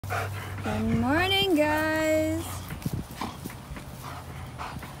Good morning, guys.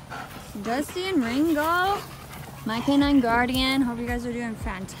 Dusty and Ringo, my canine guardian. Hope you guys are doing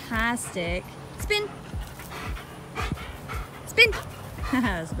fantastic. Spin. Spin.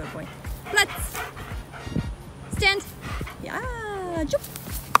 That's a good boy. Let's stand. Yeah. Jump.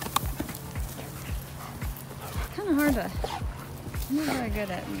 Kind of hard to. I'm not very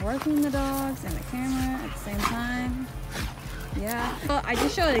good at working the dogs and the camera at the same time. Yeah. Well, I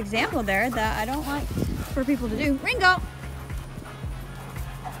just showed an example there that I don't like for people to do. Ringo.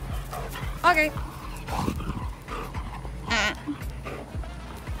 Okay.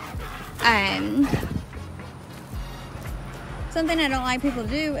 Something I don't like people to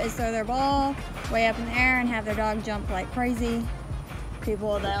do is throw their ball way up in the air and have their dog jump like crazy.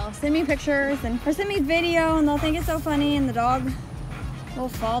 People, they'll send me pictures or send me video and they'll think it's so funny and the dog will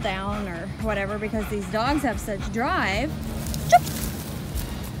fall down or whatever because these dogs have such drive.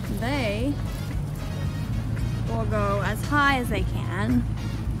 They will go as high as they can.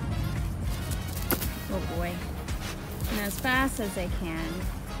 Oh boy. And as fast as they can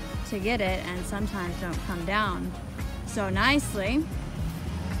to get it, and sometimes don't come down so nicely.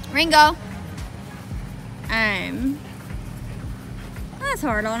 Ringo. That's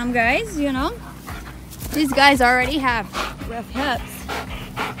hard on them, guys, you know. These guys already have rough hips.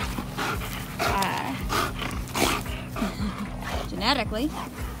 Genetically.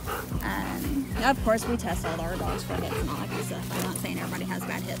 Of course, we test all our dogs for hips and all that good stuff. I'm not saying everybody has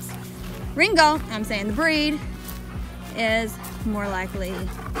bad hips. Ringo, I'm saying the breed, is more likely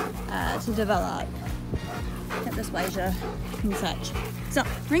to develop hip dysplasia and such. So,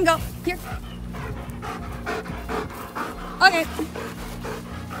 Ringo, here. Okay.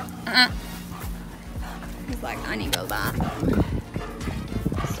 He's like, I need to go to the bathroom.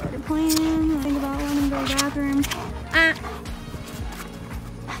 Started playing. I think about letting him go to the bathroom.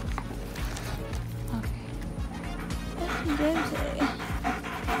 Okay.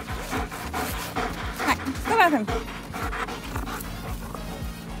 Alright, go bathroom.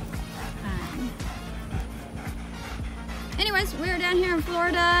 Anyways, we are down here in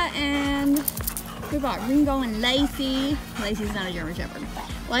Florida and we bought Ringo and Lacey. Lacey's not a German Shepherd.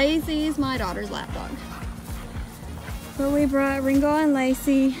 Lacey's my daughter's lap dog. But we brought Ringo and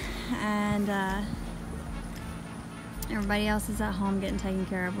Lacey and everybody else is at home getting taken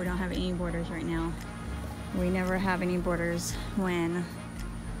care of. We don't have any boarders right now. We never have any boarders when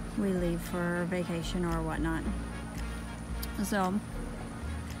we leave for vacation or whatnot. So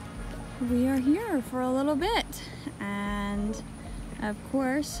we are here for a little bit. And of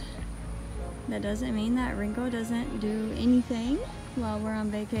course, that doesn't mean that Ringo doesn't do anything while we're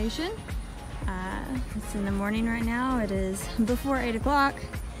on vacation. It's in the morning right now. It is before 8 o'clock.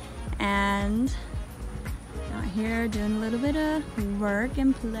 And out here doing a little bit of work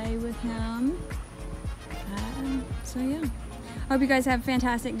and play with him. So yeah, hope you guys have a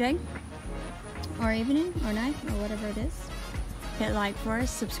fantastic day or evening or night or whatever it is. Hit like for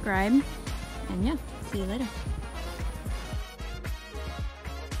us, subscribe, and yeah, see you later.